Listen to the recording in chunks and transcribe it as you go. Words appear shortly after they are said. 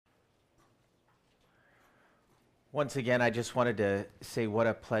Once again, I just wanted to say what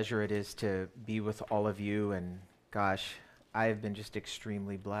a pleasure it is to be with all of you. And gosh, I have been just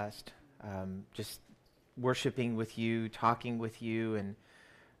extremely blessed. Just worshiping with you, talking with you. And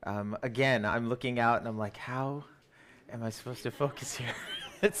again, I'm looking out and I'm like, how am I supposed to focus here?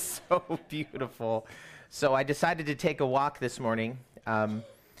 It's so beautiful. So I decided to take a walk this morning and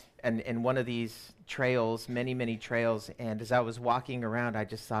one of these trails, many trails. And as I was walking around, I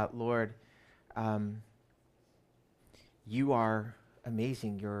just thought, Lord, you are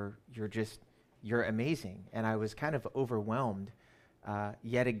amazing. You're amazing. And I was kind of overwhelmed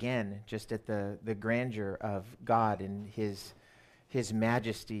yet again, just at the grandeur of God and his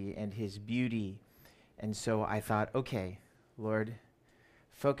majesty and his beauty. And so I thought, okay, Lord,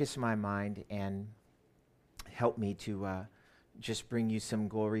 focus my mind and help me to just bring you some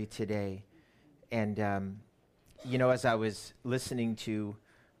glory today. And, as I was listening to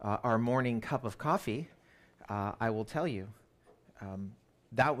our morning cup of coffee, I will tell you,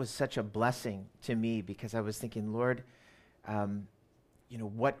 that was such a blessing to me because I was thinking, Lord,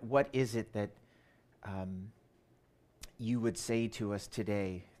 what is it that you would say to us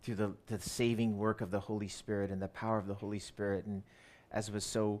today through the saving work of the Holy Spirit and the power of the Holy Spirit, and as was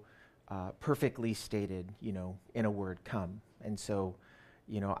so perfectly stated, in a word, come. And so,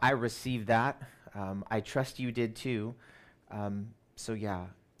 I received that. I trust you did too.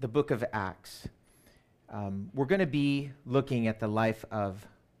 The book of Acts. We're going to be looking at the life of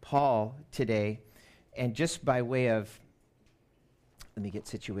Paul today, and just by way of, let me get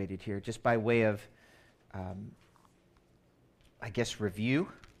situated here, just by way of, review,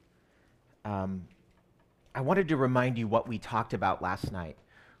 I wanted to remind you what we talked about last night.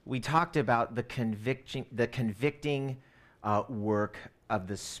 We talked about the convicting work of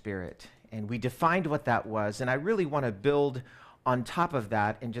the Spirit, and we defined what that was, and I really want to build on top of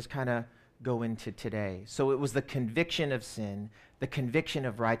that and just kind of go into today. So it was the conviction of sin, the conviction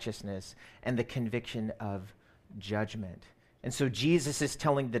of righteousness, and the conviction of judgment. And so Jesus is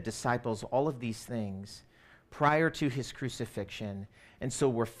telling the disciples all of these things prior to his crucifixion. And so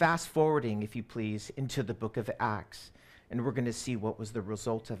we're fast forwarding, if you please, into the book of Acts. And we're going to see what was the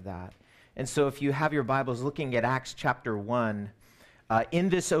result of that. And so if you have your Bibles looking at Acts chapter 1, in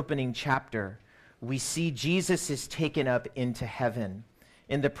this opening chapter, we see Jesus is taken up into heaven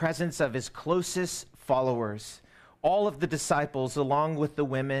in the presence of his closest followers, all of the disciples, along with the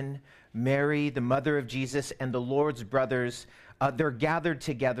women, Mary, the mother of Jesus, and the Lord's brothers. They're gathered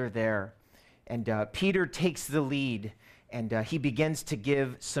together there. And Peter takes the lead, and he begins to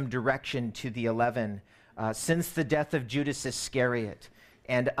give some direction to the 11 since the death of Judas Iscariot.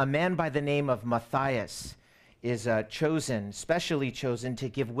 And a man by the name of Matthias is specially chosen to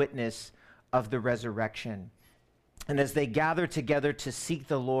give witness of the resurrection. And as they gather together to seek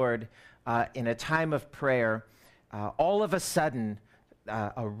the Lord in a time of prayer, all of a sudden,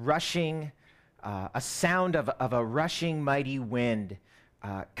 a sound of a rushing mighty wind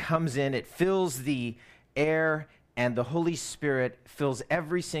comes in. It fills the air, and the Holy Spirit fills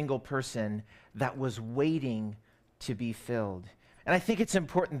every single person that was waiting to be filled. And I think it's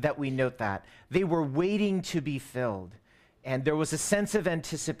important that we note that. They were waiting to be filled. And there was a sense of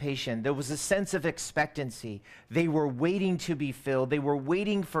anticipation. There was a sense of expectancy. They were waiting to be filled. They were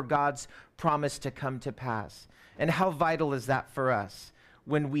waiting for God's promise to come to pass. And how vital is that for us?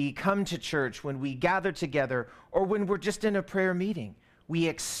 When we come to church, when we gather together, or when we're just in a prayer meeting, we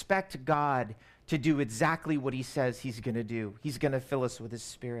expect God to do exactly what he says he's going to do. He's going to fill us with his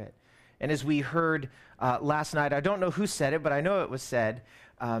Spirit. And as we heard last night, I don't know who said it, but I know it was said,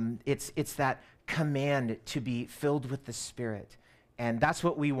 it's that command to be filled with the Spirit. And that's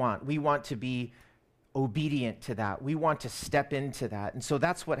what we want. We want to be obedient to that. We want to step into that. And so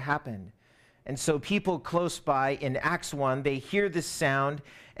that's what happened. And so people close by in Acts 1, they hear this sound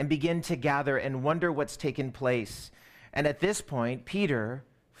and begin to gather and wonder what's taken place. And at this point, Peter,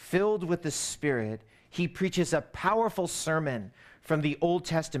 filled with the Spirit, he preaches a powerful sermon from the Old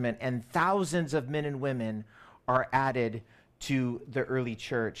Testament, and thousands of men and women are added to the early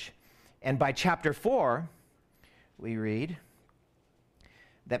church. And by chapter 4, we read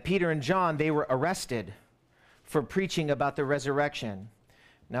that Peter and John, they were arrested for preaching about the resurrection.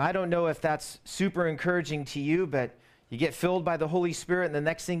 Now, I don't know if that's super encouraging to you, but you get filled by the Holy Spirit, and the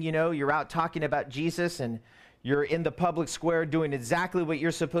next thing you know, you're out talking about Jesus, and you're in the public square doing exactly what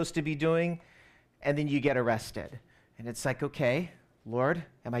you're supposed to be doing, and then you get arrested. And it's like, okay, Lord,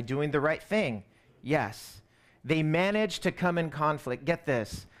 am I doing the right thing? Yes. They managed to come in conflict. Get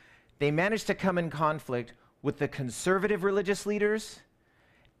this. They managed to come in conflict with the conservative religious leaders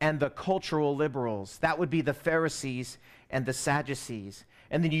and the cultural liberals. That would be the Pharisees and the Sadducees.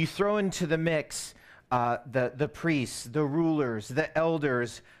 And then you throw into the mix the priests, the rulers, the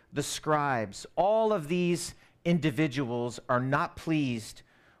elders, the scribes. All of these individuals are not pleased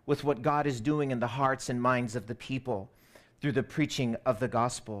with what God is doing in the hearts and minds of the people through the preaching of the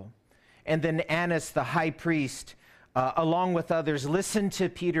gospel. And then Annas, the high priest, along with others, listened to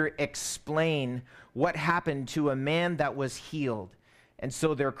Peter explain what happened to a man that was healed. And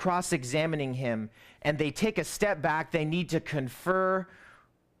so they're cross-examining him, and they take a step back. They need to confer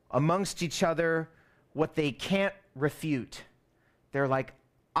amongst each other what they can't refute. They're like,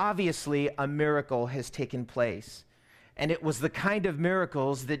 obviously a miracle has taken place. And it was the kind of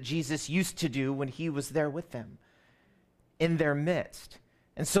miracles that Jesus used to do when he was there with them, in their midst.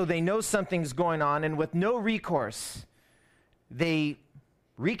 And so they know something's going on, and with no recourse, they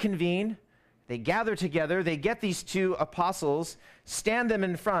reconvene, they gather together, they get these two apostles, stand them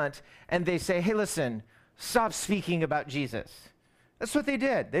in front, and they say, hey, listen, stop speaking about Jesus. That's what they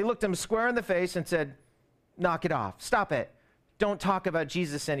did. They looked him square in the face and said, knock it off, stop it. Don't talk about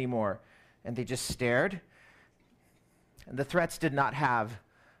Jesus anymore. And they just stared. And the threats did not have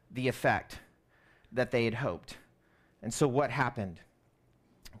the effect that they had hoped. And so what happened?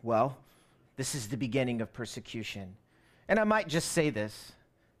 Well, this is the beginning of persecution. And I might just say this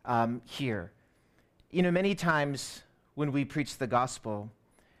here. You know, many times when we preach the gospel,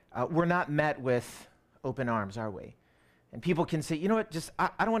 we're not met with open arms, are we? And people can say, you know what, just, I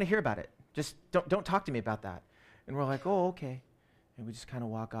don't want to hear about it. Just don't talk to me about that. And we're like, oh, okay. And we just kind of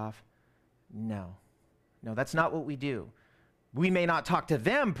walk off. No, that's not what we do. We may not talk to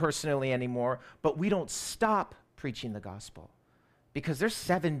them personally anymore, but we don't stop preaching the gospel because there's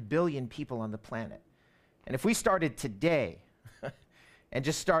 7 billion people on the planet. And if we started today and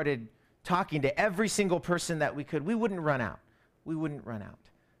just started talking to every single person that we could, we wouldn't run out. We wouldn't run out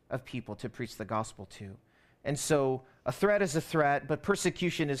of people to preach the gospel to. And so a threat is a threat, but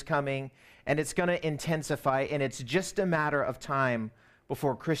persecution is coming, and it's going to intensify, and it's just a matter of time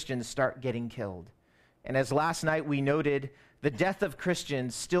before Christians start getting killed. And as last night we noted, the death of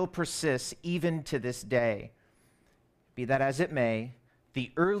Christians still persists even to this day. Be that as it may,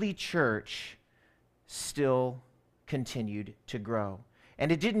 the early church still continued to grow.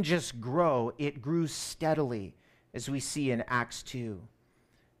 And it didn't just grow, it grew steadily, as we see in Acts 2.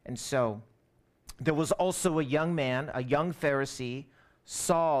 And so there was also a young man, a young Pharisee,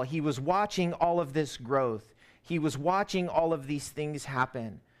 Saul. He was watching all of this growth. He was watching all of these things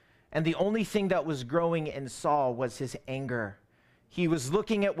happen. And the only thing that was growing in Saul was his anger. He was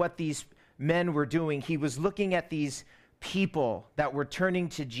looking at what these men were doing. He was looking at these people that were turning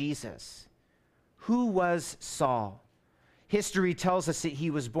to Jesus. Who was Saul? History tells us that he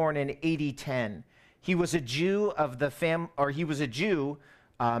was born in AD 10. He was a Jew of the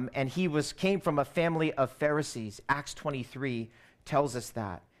and he came from a family of Pharisees. Acts 23 tells us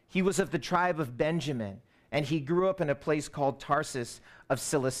that. He was of the tribe of Benjamin, and he grew up in a place called Tarsus of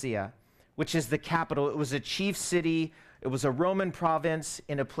Cilicia, which is the capital. It was a chief city. It was a Roman province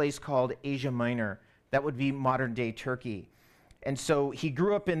in a place called Asia Minor. That would be modern-day Turkey. And so he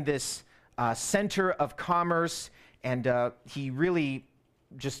grew up in this center of commerce, and he really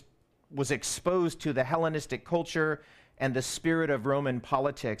just was exposed to the Hellenistic culture and the spirit of Roman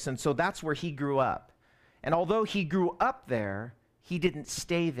politics. And so that's where he grew up. And although he grew up there, he didn't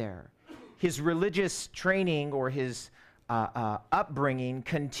stay there. His religious training or his upbringing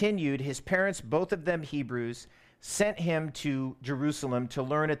continued. His parents, both of them Hebrews, sent him to Jerusalem to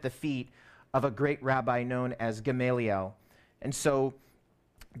learn at the feet of a great rabbi known as Gamaliel. And so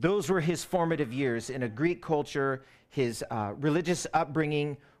those were his formative years in a Greek culture. His religious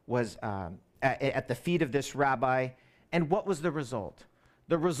upbringing was at the feet of this rabbi. And what was the result?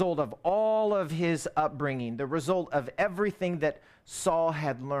 The result of all of his upbringing, the result of everything that Saul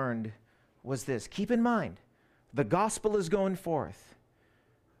had learned was this. Keep in mind, the gospel is going forth.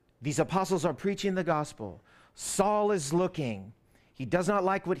 These apostles are preaching the gospel. Saul is looking. He does not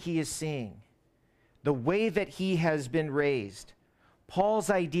like what he is seeing. The way that he has been raised. Paul's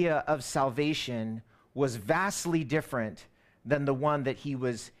idea of salvation was vastly different than the one that he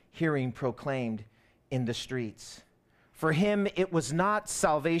was hearing proclaimed in the streets. For him, it was not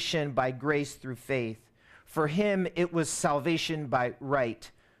salvation by grace through faith. For him, it was salvation by rite,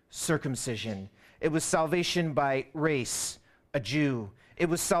 circumcision. It was salvation by race, a Jew. It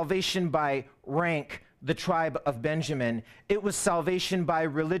was salvation by rank, the tribe of Benjamin. It was salvation by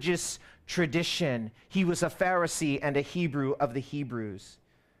religious tradition. He was a Pharisee and a Hebrew of the Hebrews.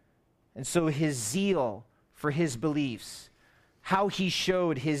 And so his zeal for his beliefs, how he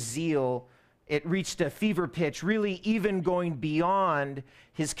showed his zeal, it reached a fever pitch, really even going beyond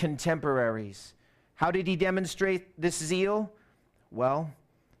his contemporaries. How did he demonstrate this zeal? Well,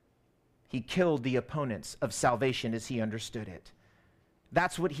 He killed the opponents of salvation as he understood it.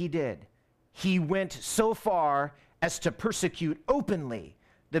 That's what he did. He went so far as to persecute openly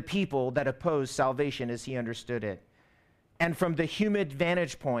the people that opposed salvation as he understood it. And from the human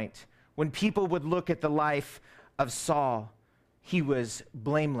vantage point, when people would look at the life of Saul, he was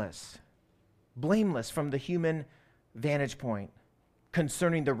blameless. Blameless from the human vantage point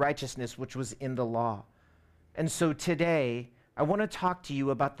concerning the righteousness which was in the law. And so today, I want to talk to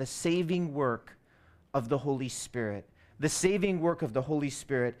you about the saving work of the Holy Spirit. The saving work of the Holy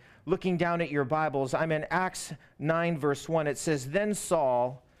Spirit. Looking down at your Bibles, I'm in Acts 9, verse 1. It says, "Then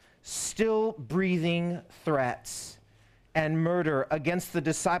Saul, still breathing threats and murder against the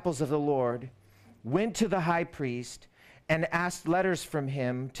disciples of the Lord, went to the high priest and asked letters from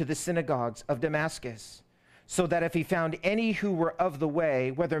him to the synagogues of Damascus, so that if he found any who were of the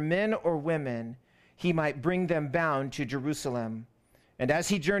way, whether men or women, he might bring them bound to Jerusalem. And as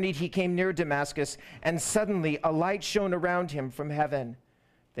he journeyed, he came near Damascus, and suddenly a light shone around him from heaven.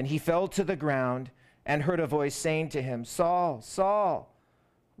 Then he fell to the ground and heard a voice saying to him, 'Saul, Saul,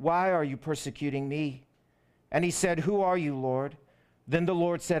 why are you persecuting me?' And he said, 'Who are you, Lord?' Then the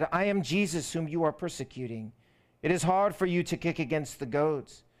Lord said, 'I am Jesus whom you are persecuting. It is hard for you to kick against the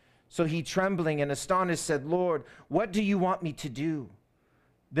goads.' So he, trembling and astonished, said, 'Lord, what do you want me to do?'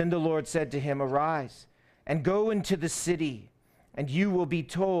 Then the Lord said to him, 'Arise and go into the city, and you will be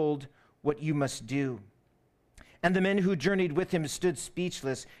told what you must do.' And the men who journeyed with him stood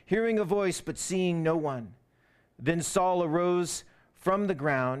speechless, hearing a voice but seeing no one. Then Saul arose from the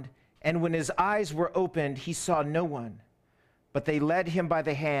ground, and when his eyes were opened, he saw no one. But they led him by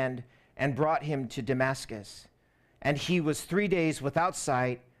the hand and brought him to Damascus. And he was 3 days without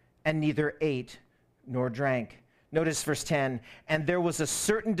sight, and neither ate nor drank." Notice verse 10, "And there was a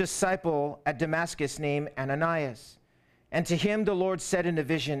certain disciple at Damascus named Ananias. And to him the Lord said in a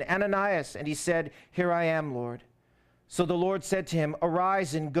vision, 'Ananias.' And he said, 'Here I am, Lord.' So the Lord said to him,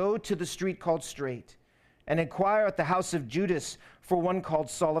 'Arise and go to the street called Straight, and inquire at the house of Judas for one called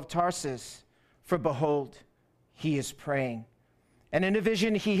Saul of Tarsus. For behold, he is praying. And in a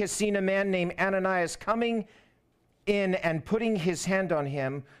vision he has seen a man named Ananias coming in and putting his hand on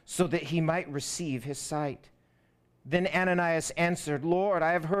him so that he might receive his sight.' Then Ananias answered, 'Lord,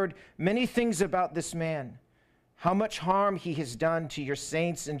 I have heard many things about this man, how much harm he has done to your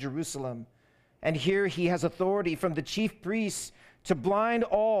saints in Jerusalem. And here he has authority from the chief priests to bind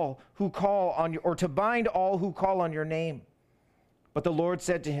all who call on your name.' But the Lord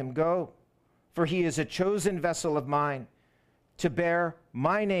said to him, 'Go, for he is a chosen vessel of mine to bear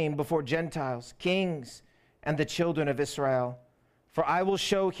my name before Gentiles, kings, and the children of Israel. For I will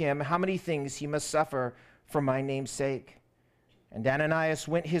show him how many things he must suffer for my name's sake.' And Ananias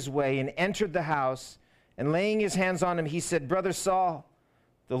went his way and entered the house, and laying his hands on him, he said, 'Brother Saul,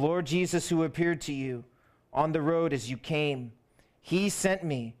 the Lord Jesus who appeared to you on the road as you came, he sent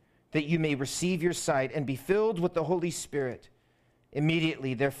me that you may receive your sight and be filled with the Holy Spirit.'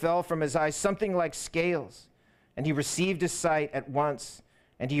 Immediately there fell from his eyes something like scales, and he received his sight at once,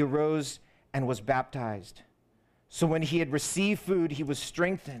 and he arose and was baptized. So when he had received food, he was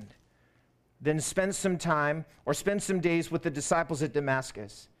strengthened. Then spent some days with the disciples at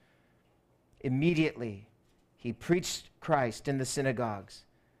Damascus. Immediately he preached Christ in the synagogues,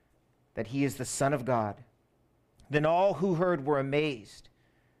 that he is the Son of God. Then all who heard were amazed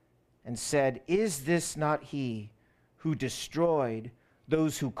and said, 'Is this not he who destroyed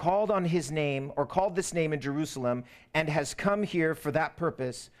those who called on his name, or called this name in Jerusalem, and has come here for that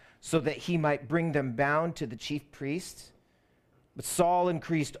purpose, so that he might bring them bound to the chief priests?' But Saul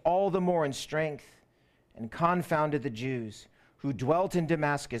increased all the more in strength and confounded the Jews who dwelt in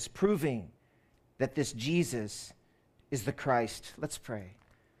Damascus, proving that this Jesus is the Christ." Let's pray.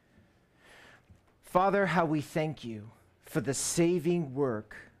 Father, how we thank you for the saving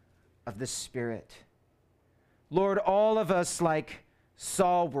work of the Spirit. Lord, all of us, like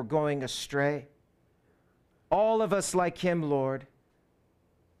Saul, were going astray. All of us, like him, Lord,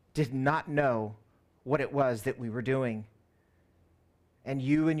 did not know what it was that we were doing. And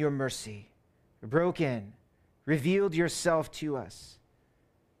you, in your mercy, broke in, revealed yourself to us.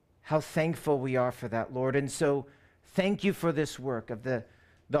 How thankful we are for that, Lord. And so thank you for this work of the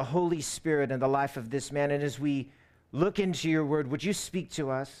Holy Spirit in the life of this man. And as we look into your word, would you speak to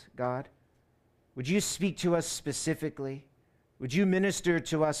us, God? Would you speak to us specifically? Would you minister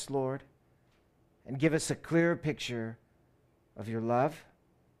to us, Lord, and give us a clear picture of your love,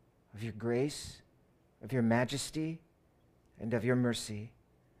 of your grace, of your majesty, and of your mercy.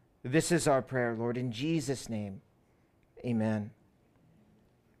 This is our prayer, Lord, in Jesus' name. Amen.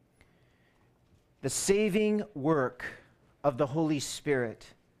 The saving work of the Holy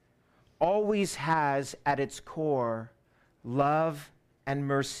Spirit always has at its core love and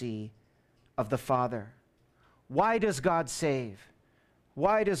mercy of the Father. Why does God save?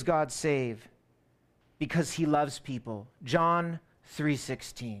 Why does God save? Because he loves people. John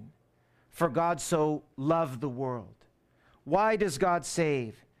 3:16. For God so loved the world. Why does God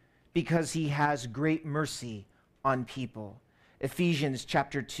save? Because he has great mercy on people. Ephesians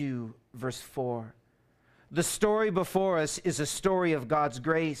chapter 2, verse 4. The story before us is a story of God's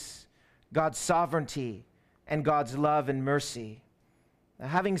grace, God's sovereignty, and God's love and mercy. Now,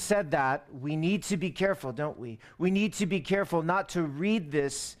 having said that, we need to be careful, don't we? We need to be careful not to read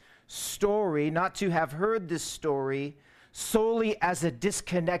this story, not to have heard this story solely as a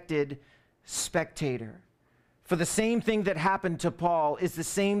disconnected spectator. For the same thing that happened to Paul is the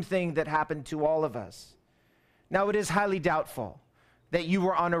same thing that happened to all of us. Now, it is highly doubtful that you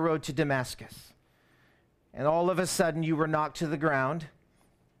were on a road to Damascus, and all of a sudden you were knocked to the ground,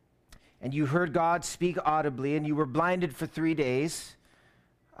 and you heard God speak audibly, and you were blinded for 3 days,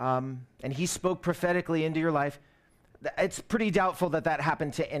 and he spoke prophetically into your life. It's pretty doubtful that that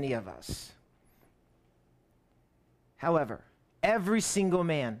happened to any of us. However, every single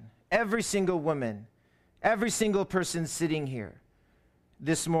man, every single woman, every single person sitting here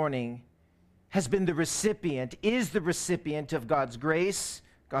this morning has been the recipient, is the recipient of God's grace,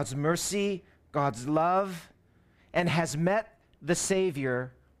 God's mercy, God's love, and has met the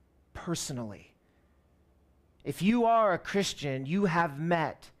Savior personally. If you are a Christian, you have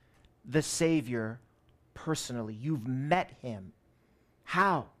met the Savior personally. You've met him.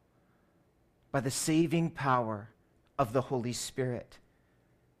 How? By the saving power of the Holy Spirit.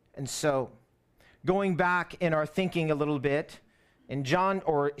 And so, going back in our thinking a little bit, in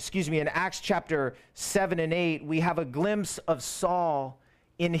Acts chapter 7 and 8, we have a glimpse of Saul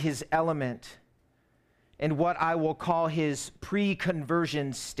in his element, in what I will call his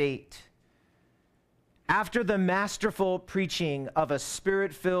pre-conversion state. After the masterful preaching of a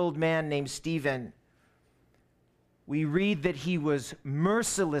spirit-filled man named Stephen, we read that he was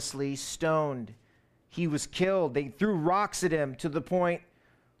mercilessly stoned. He was killed. They threw rocks at him to the point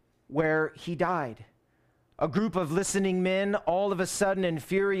where he died. A group of listening men, all of a sudden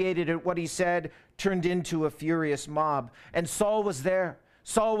infuriated at what he said, turned into a furious mob. And Saul was there.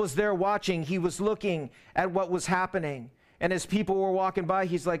 Saul was there watching. He was looking at what was happening. And as people were walking by,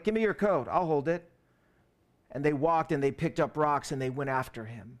 he's like, "Give me your coat. I'll hold it." And they walked and they picked up rocks and they went after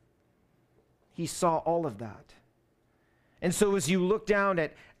him. He saw all of that. And so as you look down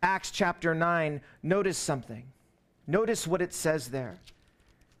at Acts chapter 9, notice something. Notice what it says there.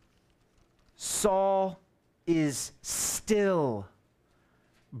 Saul is still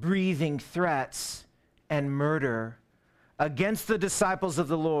breathing threats and murder against the disciples of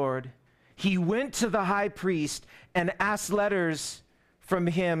the Lord. He went to the high priest and asked letters from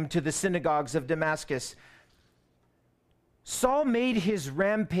him to the synagogues of Damascus. Saul made his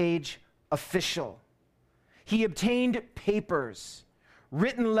rampage official. He obtained papers,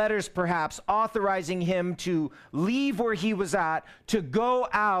 written letters perhaps, authorizing him to leave where he was at, to go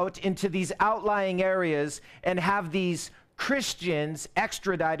out into these outlying areas and have these Christians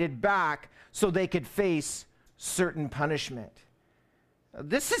extradited back so they could face certain punishment.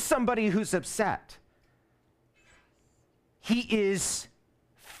 This is somebody who's upset. He is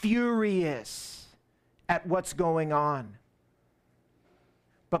furious at what's going on.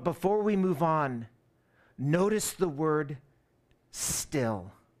 But before we move on, notice the word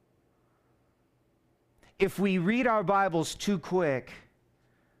still. If we read our Bibles too quick,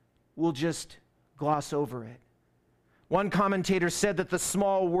 we'll just gloss over it. One commentator said that the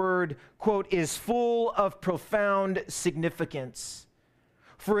small word, quote, is full of profound significance,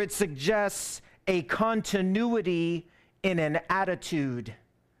 for it suggests a continuity in an attitude,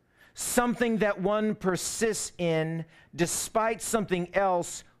 something that one persists in despite something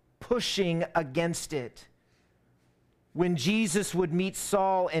else pushing against it. When Jesus would meet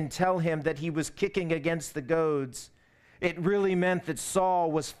Saul and tell him that he was kicking against the goads, it really meant that Saul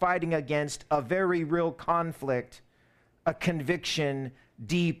was fighting against a very real conflict, a conviction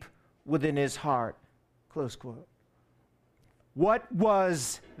deep within his heart. Close quote. What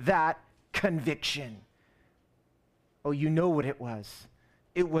was that conviction? Oh, you know what it was.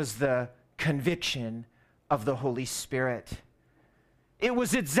 It was the conviction of the Holy Spirit. It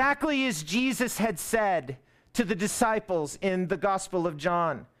was exactly as Jesus had said to the disciples in the Gospel of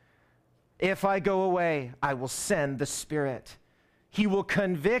John. If I go away, I will send the Spirit. He will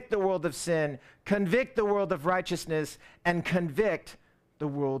convict the world of sin, convict the world of righteousness, and convict the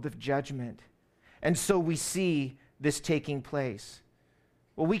world of judgment. And so we see this taking place.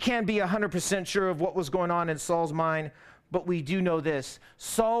 Well, we can't be 100% sure of what was going on in Saul's mind, but we do know this.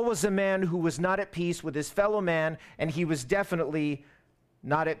 Saul was a man who was not at peace with his fellow man, and he was definitely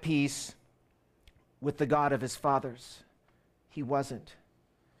not at peace with the God of his fathers. He wasn't.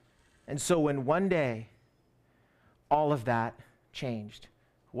 And so when one day, all of that changed.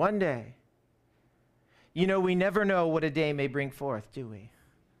 One day. You know, we never know what a day may bring forth, do we?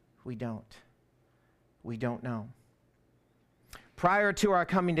 We don't. We don't know. Prior to our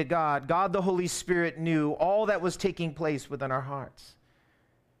coming to God, God the Holy Spirit knew all that was taking place within our hearts.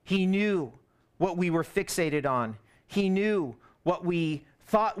 He knew what we were fixated on. He knew what we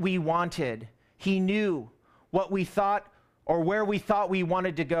thought we wanted. He knew what we thought or where we thought we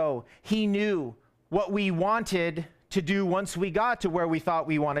wanted to go. He knew what we wanted to do once we got to where we thought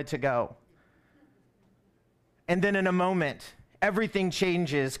we wanted to go. And then in a moment, everything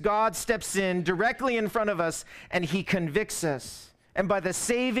changes. God steps in directly in front of us and he convicts us. And by the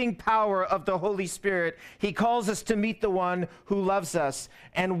saving power of the Holy Spirit, he calls us to meet the one who loves us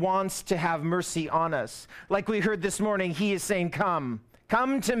and wants to have mercy on us. Like we heard this morning, he is saying, come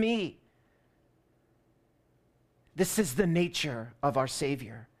to me. This is the nature of our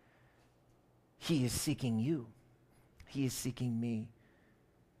Savior. He is seeking you. He is seeking me.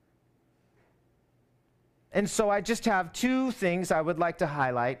 And so I just have two things I would like to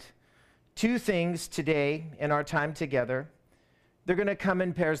highlight. Two things today in our time together. They're going to come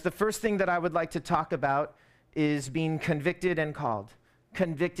in pairs. The first thing that I would like to talk about is being convicted and called.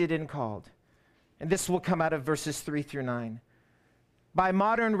 Convicted and called. And this will come out of verses 3 through 9. By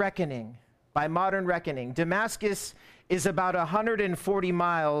modern reckoning, Damascus is about 140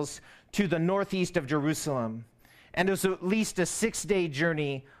 miles to the northeast of Jerusalem, and it was at least a 6-day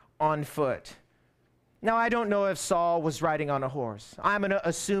journey on foot. Now, I don't know if Saul was riding on a horse. I'm going to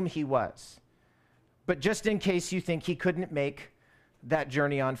assume he was. But just in case you think he couldn't make that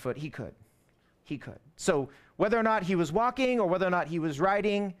journey on foot, he could. He could. So whether or not he was walking or whether or not he was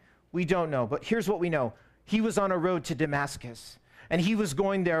riding, we don't know. But here's what we know. He was on a road to Damascus, and he was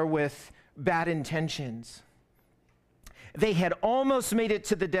going there with bad intentions. They had almost made it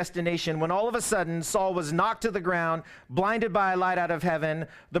to the destination when all of a sudden Saul was knocked to the ground, blinded by a light out of heaven,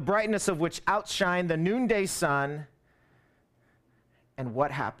 the brightness of which outshined the noonday sun. And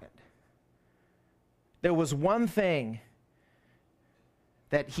what happened? There was one thing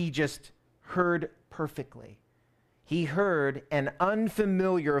that he just heard perfectly. He heard an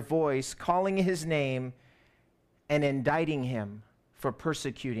unfamiliar voice calling his name and indicting him for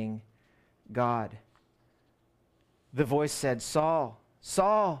persecuting God. The voice said, Saul,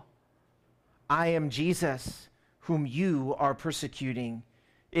 Saul, I am Jesus, whom you are persecuting.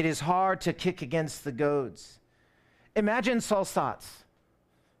 It is hard to kick against the goads. Imagine Saul's thoughts.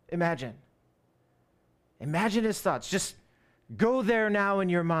 Imagine his thoughts. Just go there now in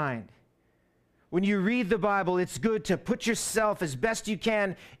your mind. When you read the Bible, it's good to put yourself as best you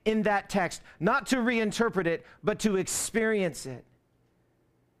can in that text, not to reinterpret it, but to experience it.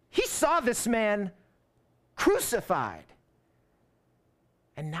 He saw this man crucified.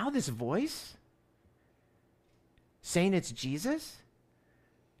 And now this voice saying it's Jesus?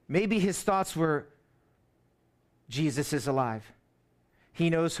 Maybe his thoughts were, Jesus is alive. He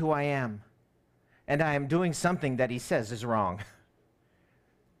knows who I am. And I am doing something that he says is wrong.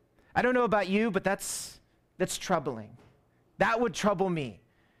 I don't know about you, but that's troubling. That would trouble me.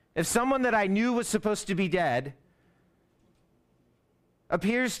 If someone that I knew was supposed to be dead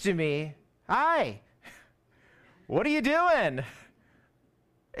appears to me, hi, what are you doing?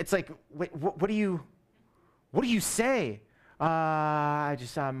 It's like, wait, what do you say?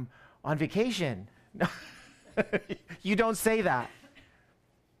 I'm on vacation. You don't say that.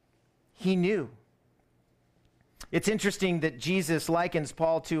 He knew. It's interesting that Jesus likens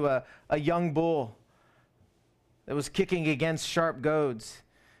Paul to a young bull that was kicking against sharp goads.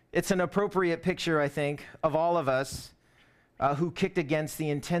 It's an appropriate picture, I think, of all of us who kicked against the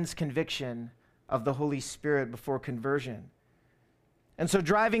intense conviction of the Holy Spirit before conversion. And so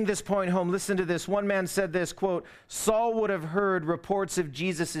driving this point home, listen to this. One man said this, quote, Saul would have heard reports of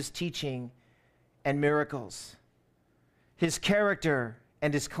Jesus' teaching and miracles, his character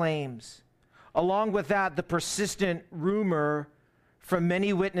and his claims. Along with that, the persistent rumor from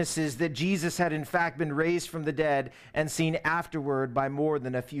many witnesses that Jesus had in fact been raised from the dead and seen afterward by more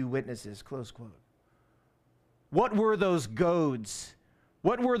than a few witnesses, close quote. What were those goads?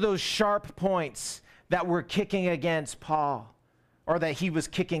 What were those sharp points that were kicking against Paul, or that he was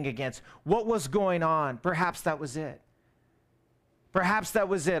kicking against? What was going on? Perhaps that was it. Perhaps that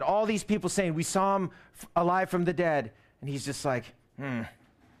was it. All these people saying, we saw him alive from the dead. And he's just like,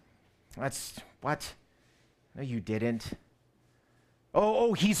 that's, what? No, you didn't.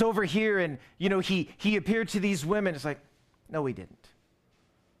 Oh, he's over here, and, he appeared to these women. It's like, No, he didn't.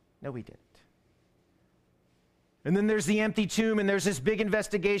 No, he didn't. And then there's the empty tomb, and there's this big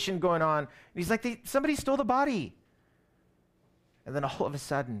investigation going on. And he's like, somebody stole the body. And then all of a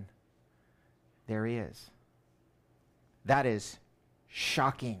sudden, there he is. That is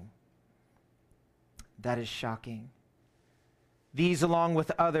shocking. That is shocking. These, along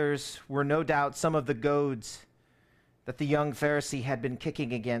with others, were no doubt some of the goads that the young Pharisee had been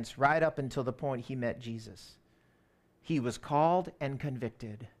kicking against right up until the point he met Jesus. He was called and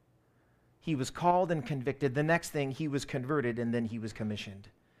convicted. He was called and convicted. The next thing, he was converted, and then he was commissioned.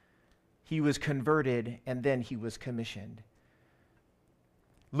 He was converted, and then he was commissioned.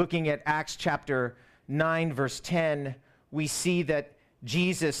 Looking at Acts chapter 9, verse 10, we see that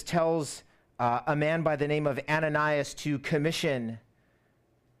Jesus tells a man by the name of Ananias to commission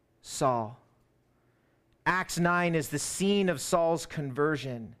Saul. Acts 9 is the scene of Saul's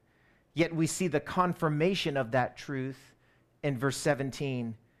conversion, yet we see the confirmation of that truth in verse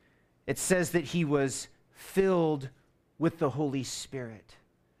 17. It says that he was filled with the Holy Spirit.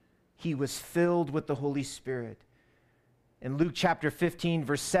 He was filled with the Holy Spirit. In Luke chapter 15,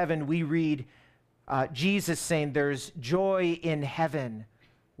 verse 7, we read Jesus saying, "There's joy in heaven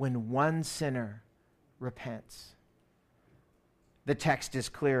when one sinner repents." The text is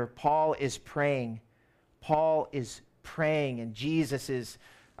clear. Paul is praying. Paul is praying, and Jesus is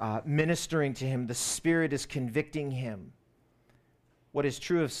ministering to him. The Spirit is convicting him. What is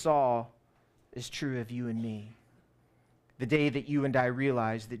true of Saul is true of you and me. The day that you and I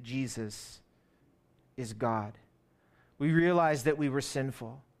realize that Jesus is God. We realize that we were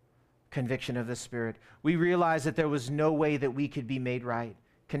sinful. Conviction of the Spirit. We realize that there was no way that we could be made right.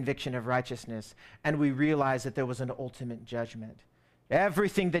 Conviction of righteousness. And we realize that there was an ultimate judgment.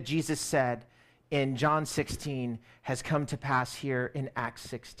 Everything that Jesus said in John 16 has come to pass here in Acts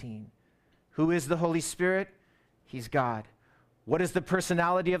 16. Who is the Holy Spirit? He's God. What is the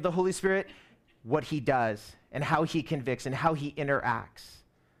personality of the Holy Spirit? What he does and how he convicts and how he interacts.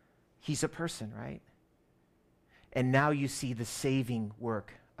 He's a person, right? And now you see the saving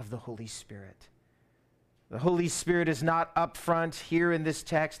work of the Holy Spirit. The Holy Spirit is not up front here in this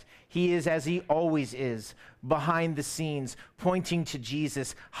text. He is, as he always is, behind the scenes, pointing to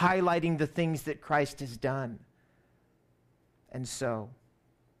Jesus, highlighting the things that Christ has done. And so,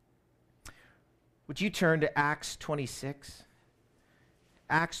 would you turn to Acts 26?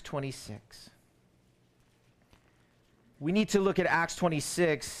 Acts 26. We need to look at Acts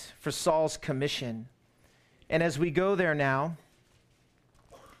 26 for Saul's commission. And as we go there now,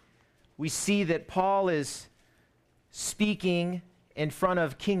 we see that Paul is speaking in front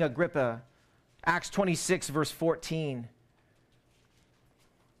of King Agrippa. Acts 26, verse 14.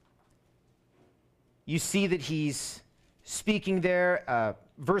 You see that he's speaking there.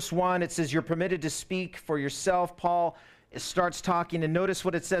 Verse 1, it says, "You're permitted to speak for yourself." Paul starts talking, and notice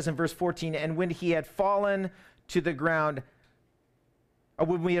what it says in verse 14. "And when he had fallen to the ground, or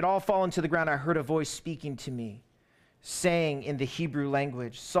when we had all fallen to the ground, I heard a voice speaking to me, saying in the Hebrew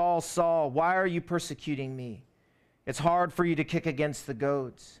language, 'Saul, Saul, why are you persecuting me? It's hard for you to kick against the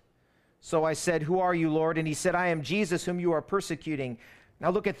goads.' So I said, 'Who are you, Lord?' And he said, 'I am Jesus, whom you are persecuting.' Now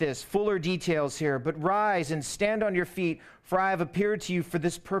look at this, fuller details here. 'But rise and stand on your feet, for I have appeared to you for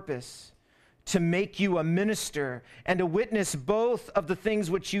this purpose, to make you a minister and a witness both of the things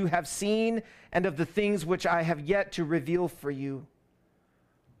which you have seen and of the things which I have yet to reveal for you.'"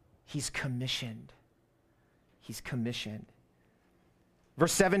 He's commissioned. He's commissioned.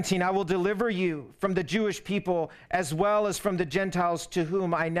 Verse 17, "I will deliver you from the Jewish people as well as from the Gentiles to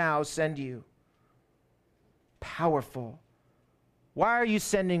whom I now send you." Powerful. Why are you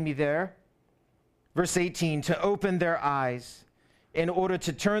sending me there? Verse 18, "To open their eyes, in order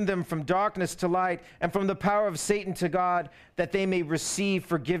to turn them from darkness to light and from the power of Satan to God, that they may receive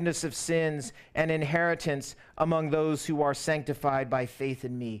forgiveness of sins and inheritance among those who are sanctified by faith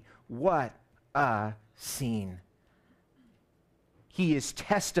in me." What a scene. He is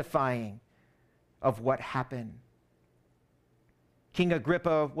testifying of what happened. King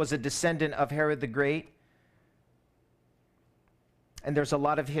Agrippa was a descendant of Herod the Great. And there's a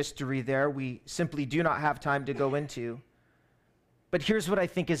lot of history there we simply do not have time to go into. But here's what I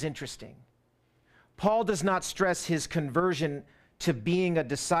think is interesting. Paul does not stress his conversion to being a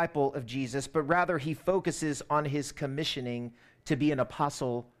disciple of Jesus, but rather he focuses on his commissioning to be an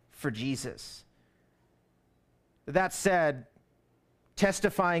apostle for Jesus. That said,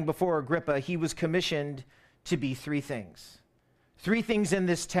 testifying before Agrippa, he was commissioned to be three things. Three things in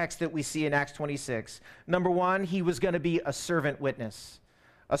this text that we see in Acts 26. Number one, he was going to be a servant witness.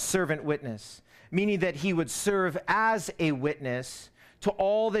 A servant witness, meaning that he would serve as a witness to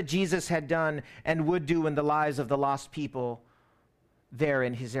all that Jesus had done and would do in the lives of the lost people there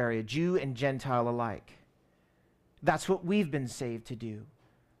in his area, Jew and Gentile alike. That's what we've been saved to do,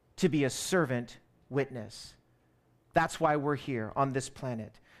 to be a servant witness. That's why we're here on this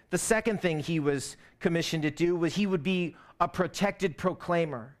planet. The second thing he was commissioned to do was he would be a protected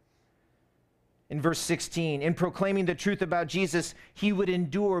proclaimer. In verse 16, in proclaiming the truth about Jesus, he would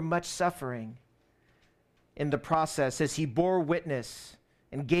endure much suffering in the process as he bore witness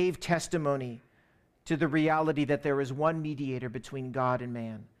and gave testimony to the reality that there is one mediator between God and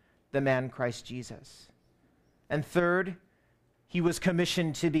man, the man Christ Jesus. And third, he was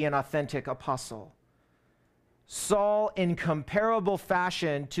commissioned to be an authentic apostle. Saul, in comparable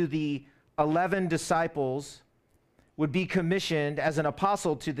fashion to the 11 disciples, would be commissioned as an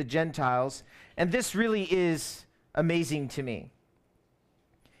apostle to the Gentiles. And this really is amazing to me.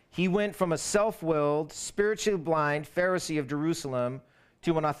 He went from a self-willed, spiritually blind Pharisee of Jerusalem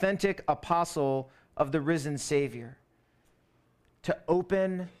to an authentic apostle of the risen Savior, to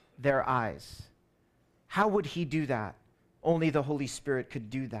open their eyes. How would he do that? Only the Holy Spirit could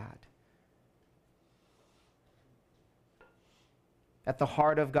do that. At the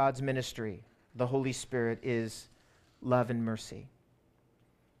heart of God's ministry, the Holy Spirit is love and mercy.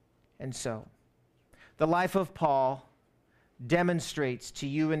 And so, the life of Paul demonstrates to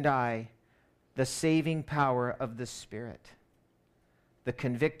you and I the saving power of the Spirit. The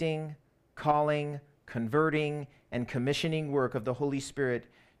convicting, calling, converting, and commissioning work of the Holy Spirit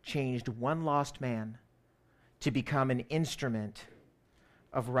changed one lost man to become an instrument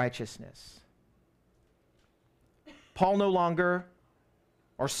of righteousness. Paul no longer,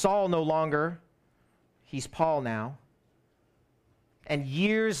 or Saul no longer, he's Paul now. And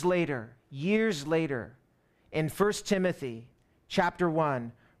years later, in 1 Timothy chapter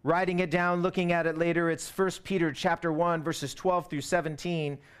 1, writing it down, looking at it later, it's 1 Peter chapter 1, verses 12 through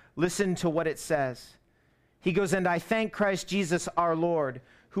 17. Listen to what it says. He goes, "And I thank Christ Jesus our Lord,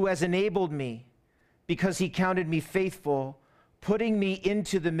 who has enabled me, because he counted me faithful, putting me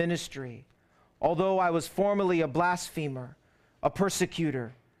into the ministry, although I was formerly a blasphemer, a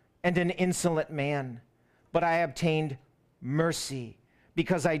persecutor, and an insolent man. But I obtained mercy,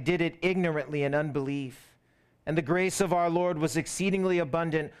 because I did it ignorantly in unbelief. And the grace of our Lord was exceedingly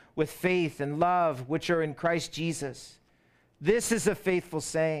abundant with faith and love, which are in Christ Jesus. This is a faithful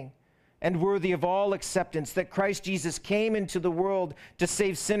saying, and worthy of all acceptance, that Christ Jesus came into the world to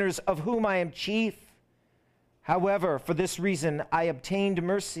save sinners, of whom I am chief. However, for this reason I obtained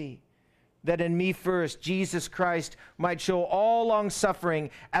mercy, that in me first Jesus Christ might show all long-suffering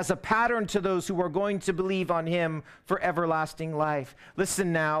as a pattern to those who are going to believe on him for everlasting life."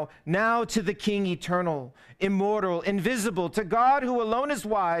 Listen now to the King eternal, immortal, invisible, to God who alone is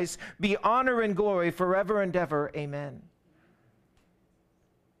wise, be honor and glory forever and ever. Amen.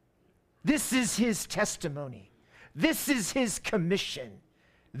 This is his testimony. This is his commission.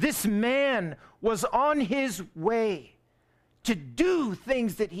 This man was on his way to do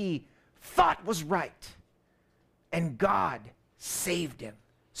things that he thought was right. And God saved him,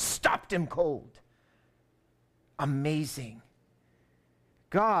 stopped him cold. Amazing.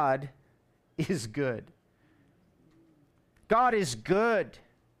 God is good. God is good.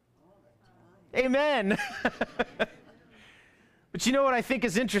 Amen. But you know what I think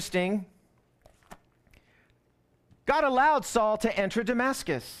is interesting? God allowed Saul to enter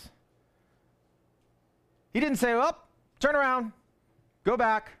Damascus. He didn't say, "Oh, turn around, go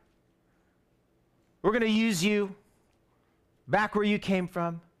back. We're going to use you back where you came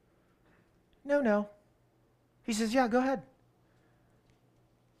from." No. He says, "Yeah, go ahead."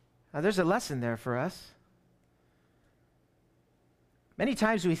 Now, there's a lesson there for us. Many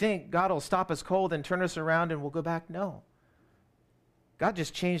times we think God will stop us cold and turn us around and we'll go back. No. God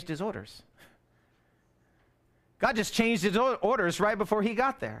just changed his orders. God just changed his orders right before he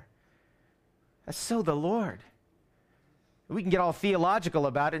got there. That's so the Lord. We can get all theological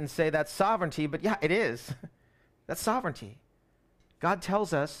about it and say that's sovereignty, but yeah, it is. That's sovereignty. God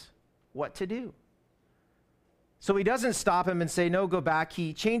tells us what to do. So he doesn't stop him and say, "No, go back."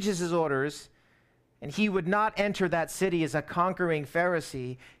 He changes his orders, and he would not enter that city as a conquering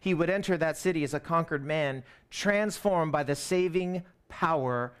Pharisee. He would enter that city as a conquered man, transformed by the saving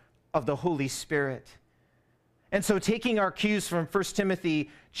power of the Holy Spirit. And so, taking our cues from 1 Timothy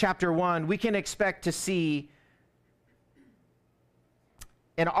chapter 1, we can expect to see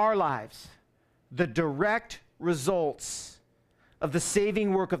in our lives the direct results of the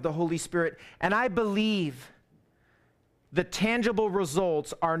saving work of the Holy Spirit. And I believe the tangible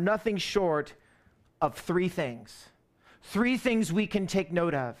results are nothing short of three things. Three things we can take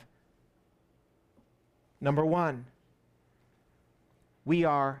note of. Number one, We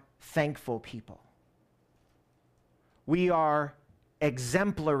are thankful people. We are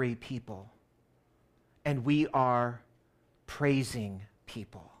exemplary people. And we are praising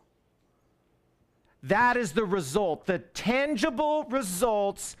people. That is the result, the tangible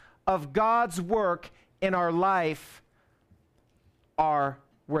results of God's work in our life are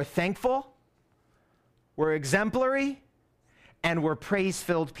we're thankful, we're exemplary, and we're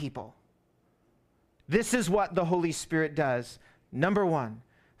praise-filled people. This is what the Holy Spirit does. Number one,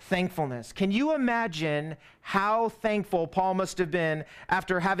 thankfulness. Can you imagine how thankful Paul must have been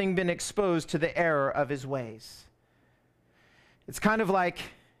after having been exposed to the error of his ways? It's kind of like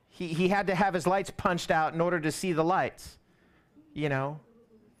he had to have his lights punched out in order to see the lights, you know?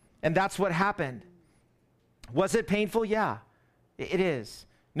 And that's what happened. Was it painful? Yeah, it is.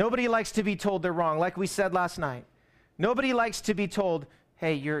 Nobody likes to be told they're wrong, like we said last night. Nobody likes to be told,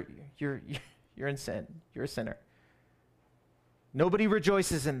 hey, you're in sin. You're a sinner. Nobody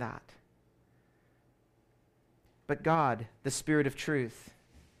rejoices in that. But God, the Spirit of truth,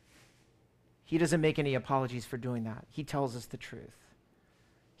 he doesn't make any apologies for doing that. He tells us the truth.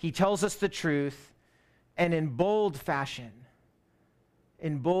 He tells us the truth, and in bold fashion,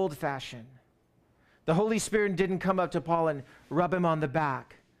 the Holy Spirit didn't come up to Paul and rub him on the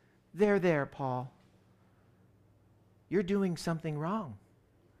back. There, Paul. You're doing something wrong.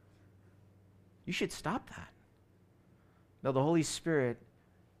 You should stop that. No, the Holy Spirit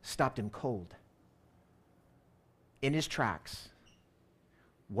stopped him cold. In his tracks.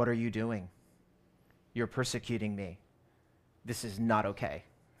 What are you doing? You're persecuting me. This is not okay.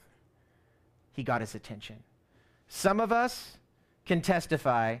 He got his attention. Some of us can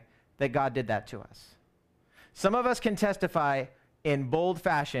testify that God did that to us. Some of us can testify in bold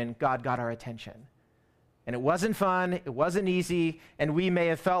fashion, God got our attention. And it wasn't fun, it wasn't easy, and we may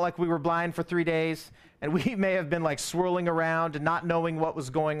have felt like we were blind for 3 days, and we may have been like swirling around and not knowing what was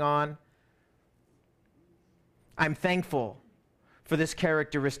going on. I'm thankful for this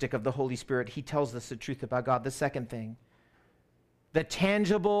characteristic of the Holy Spirit. He tells us the truth about God. The second thing, the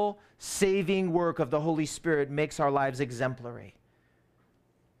tangible saving work of the Holy Spirit makes our lives exemplary.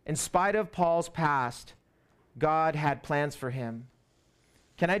 In spite of Paul's past, God had plans for him.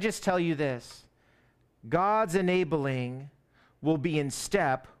 Can I just tell you this? God's enabling will be in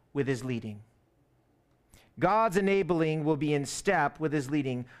step with his leading. God's enabling will be in step with his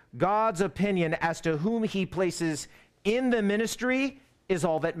leading. God's opinion as to whom he places in the ministry is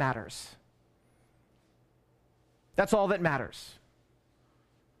all that matters. That's all that matters.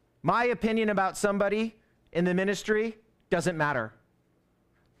 My opinion about somebody in the ministry doesn't matter.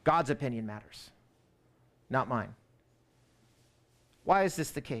 God's opinion matters, not mine. Why is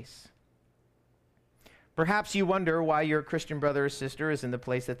this the case? Perhaps you wonder why your Christian brother or sister is in the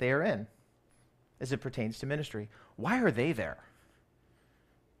place that they are in as it pertains to ministry. Why are they there?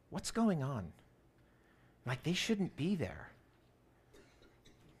 What's going on? Like, they shouldn't be there.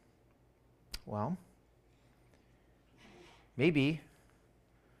 Well, maybe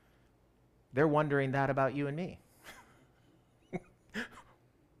they're wondering that about you and me.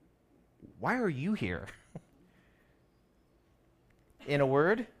 Why are you here? In a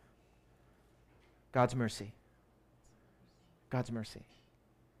word, God's mercy. God's mercy.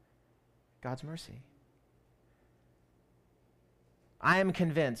 God's mercy. I am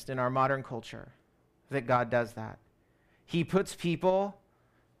convinced in our modern culture that God does that. He puts people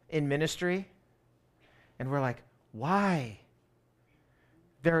in ministry, and we're like, why?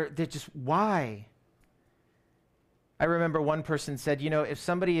 They're just, why? I remember one person said, if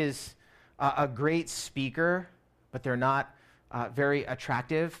somebody is a great speaker, but they're not very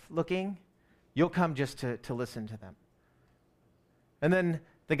attractive looking, you'll come just to listen to them. And then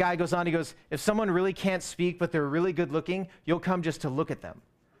the guy goes on, he goes, if someone really can't speak, but they're really good looking, you'll come just to look at them.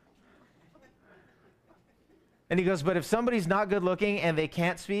 And he goes, but if somebody's not good looking and they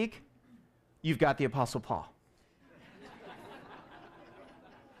can't speak, you've got the Apostle Paul.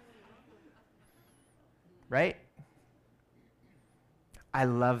 Right? I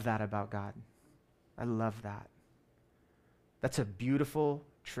love that about God. I love that. That's a beautiful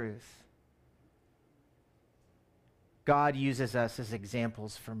truth. God uses us as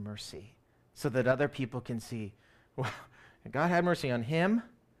examples for mercy so that other people can see, well, if God had mercy on him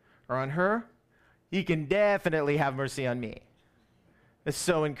or on her, he can definitely have mercy on me. It's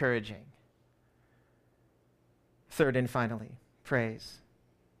so encouraging. Third and finally, praise.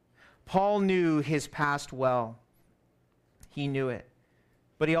 Paul knew his past well. He knew it.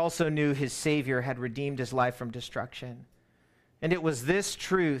 But he also knew his Savior had redeemed his life from destruction. And it was this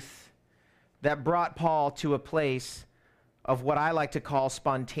truth that brought Paul to a place of what I like to call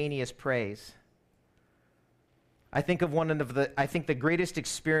spontaneous praise. I think the greatest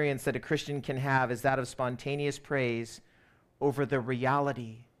experience that a Christian can have is that of spontaneous praise over the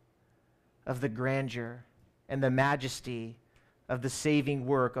reality of the grandeur and the majesty of the saving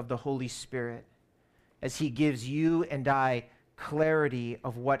work of the Holy Spirit as he gives you and I clarity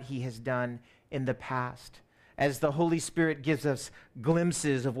of what he has done in the past, as the Holy Spirit gives us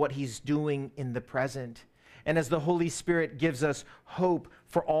glimpses of what he's doing in the present, and as the Holy Spirit gives us hope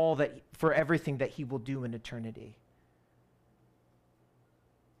for everything that he will do in eternity.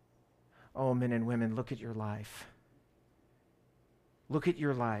 Oh, men and women, look at your life. Look at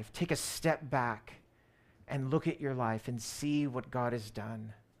your life. Take a step back and look at your life and see what God has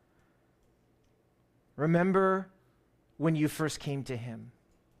done. Remember when you first came to him.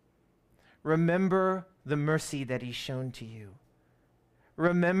 Remember the mercy that he's shown to you.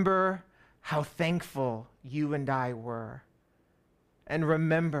 Remember how thankful you and I were. And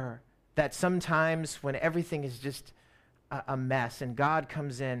remember that sometimes when everything is just a mess and God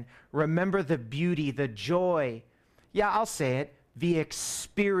comes in, remember the beauty, the joy. Yeah, I'll say it. The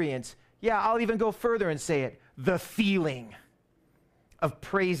experience. Yeah, I'll even go further and say it. The feeling of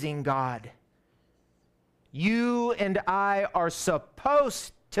praising God. You and I are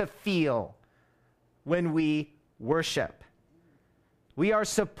supposed to feel when we worship. We are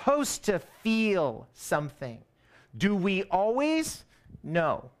supposed to feel something. Do we always?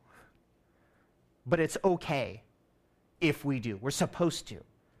 No. But it's okay if we do. We're supposed to.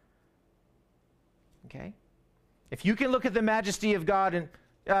 Okay? If you can look at the majesty of God and,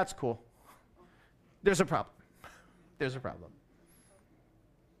 that's cool. There's a problem. There's a problem.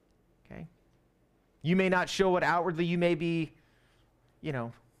 Okay? You may not show it outwardly. You may be,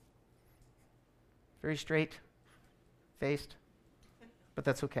 very straight-faced, but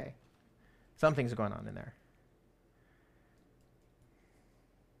that's okay. Something's going on in there.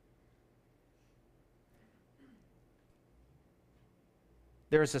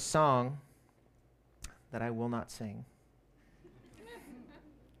 There's a song that I will not sing,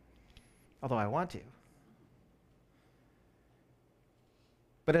 although I want to.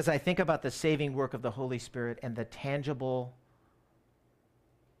 But as I think about the saving work of the Holy Spirit and the tangible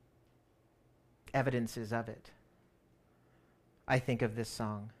evidences of it, I think of this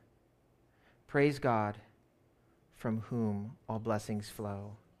song. Praise God, from whom all blessings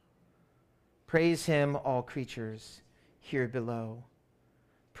flow. Praise him, all creatures here below.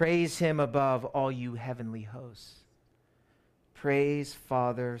 Praise him above all you heavenly hosts. Praise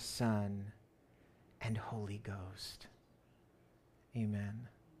Father, Son, and Holy Ghost. Amen.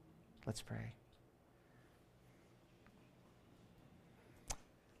 Let's pray.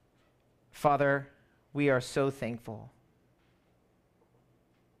 Father, we are so thankful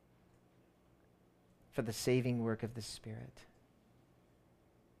for the saving work of the Spirit.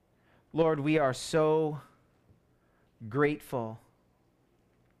 Lord, we are so grateful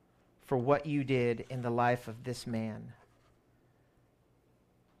for what you did in the life of this man.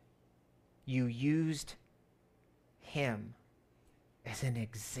 You used him as an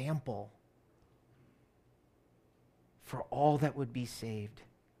example for all that would be saved,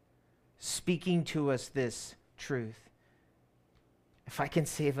 speaking to us this truth. If I can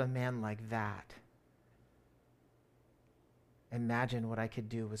save a man like that, imagine what I could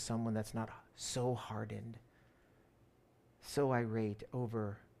do with someone that's not so hardened, so irate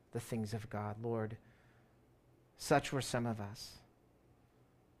over the things of God. Lord, such were some of us,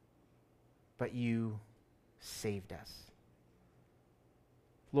 but you saved us.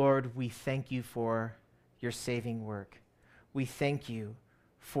 Lord, we thank you for your saving work. We thank you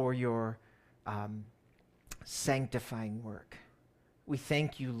for your sanctifying work. We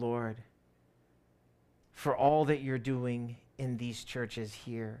thank you, Lord, for all that you're doing in these churches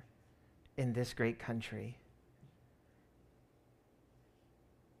here in this great country.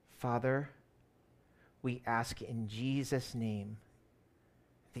 Father, we ask in Jesus' name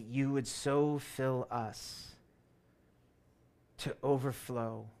that you would so fill us to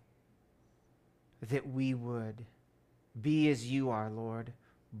overflow, that we would be as you are, Lord,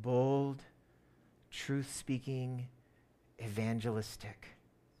 bold, truth-speaking, evangelistic,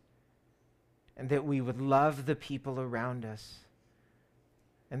 and that we would love the people around us,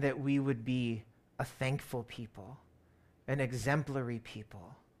 and that we would be a thankful people, an exemplary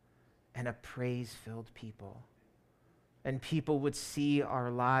people, and a praise-filled people. And people would see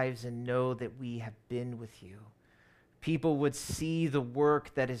our lives and know that we have been with you. People would see the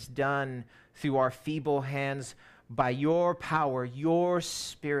work that is done through our feeble hands by your power, your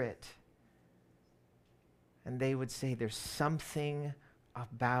Spirit. And they would say, there's something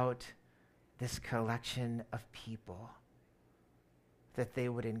about this collection of people that they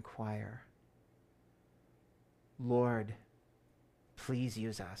would inquire. Lord, please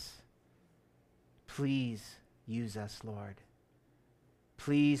use us. Please use us, Lord.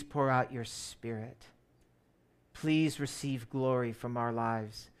 Please pour out your Spirit. Please receive glory from our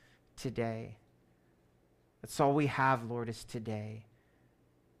lives today. That's all we have, Lord, is today.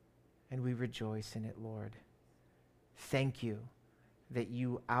 And we rejoice in it, Lord. Thank you that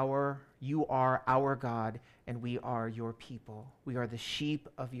you are our God and we are your people. We are the sheep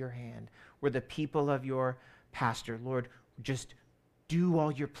of your hand. We're the people of your pasture. Lord, just do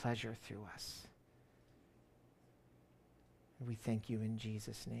all your pleasure through us. And we thank you in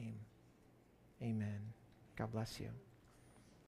Jesus' name. Amen. God bless you.